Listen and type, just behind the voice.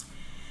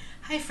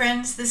Hi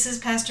friends, this is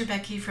Pastor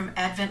Becky from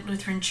Advent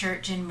Lutheran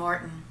Church in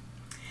Morton.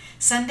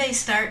 Sunday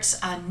starts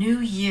a new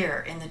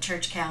year in the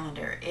church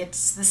calendar.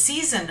 It's the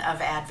season of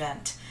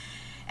Advent,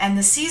 and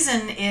the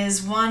season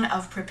is one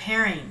of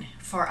preparing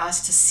for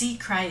us to see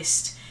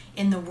Christ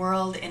in the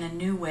world in a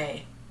new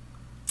way.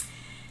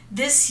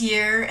 This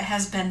year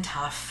has been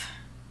tough.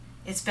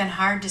 It's been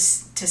hard to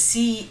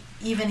see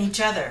even each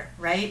other,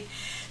 right?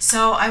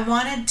 So I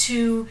wanted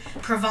to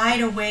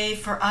provide a way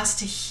for us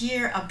to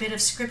hear a bit of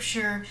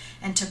scripture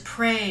and to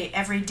pray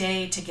every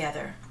day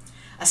together.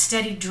 A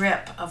steady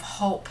drip of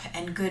hope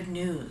and good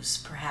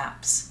news,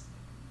 perhaps.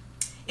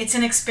 It's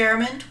an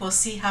experiment. We'll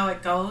see how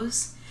it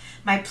goes.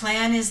 My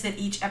plan is that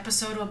each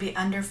episode will be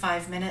under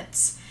 5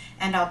 minutes,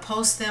 and I'll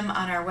post them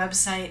on our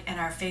website and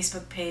our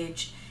Facebook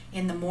page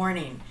in the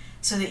morning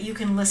so that you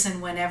can listen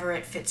whenever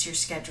it fits your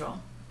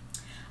schedule.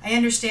 I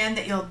understand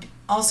that you'll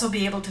also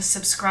be able to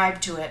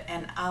subscribe to it,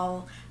 and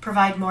I'll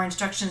provide more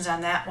instructions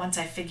on that once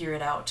I figure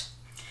it out.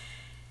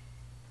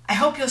 I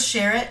hope you'll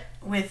share it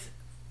with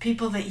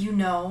people that you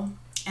know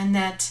and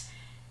that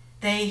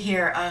they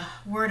hear a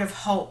word of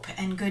hope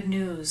and good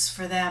news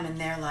for them in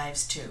their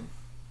lives too.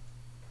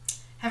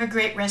 Have a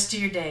great rest of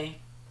your day.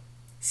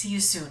 See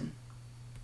you soon.